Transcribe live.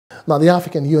Now, the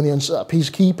African Union's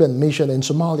peacekeeping mission in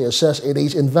Somalia says it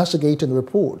is investigating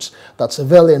reports that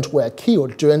civilians were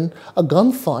killed during a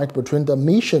gunfight between the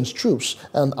mission's troops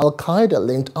and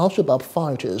Qaeda-linked al Shabaab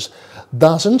fighters.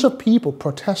 Dozens of people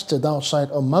protested outside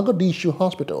a Mogadishu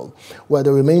hospital, where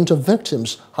the remains of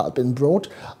victims had been brought,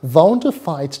 vowing to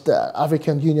fight the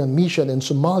African Union mission in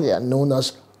Somalia known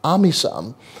as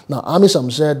AMISOM. Now,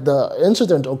 AMISOM said the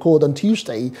incident occurred on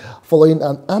Tuesday following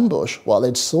an ambush while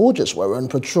its soldiers were on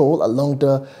patrol along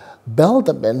the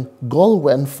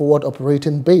Beldamin-Golwen forward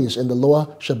operating base in the lower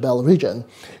Shabelle region.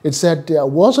 It said there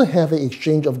was a heavy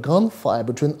exchange of gunfire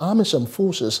between AMISOM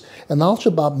forces and al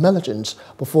Shabaab militants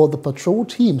before the patrol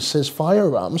team seized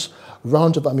firearms,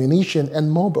 rounds of ammunition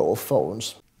and mobile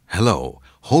phones. Hello,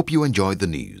 hope you enjoyed the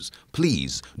news.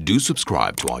 Please do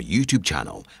subscribe to our YouTube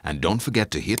channel and don't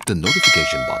forget to hit the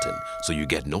notification button so you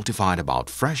get notified about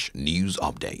fresh news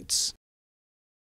updates.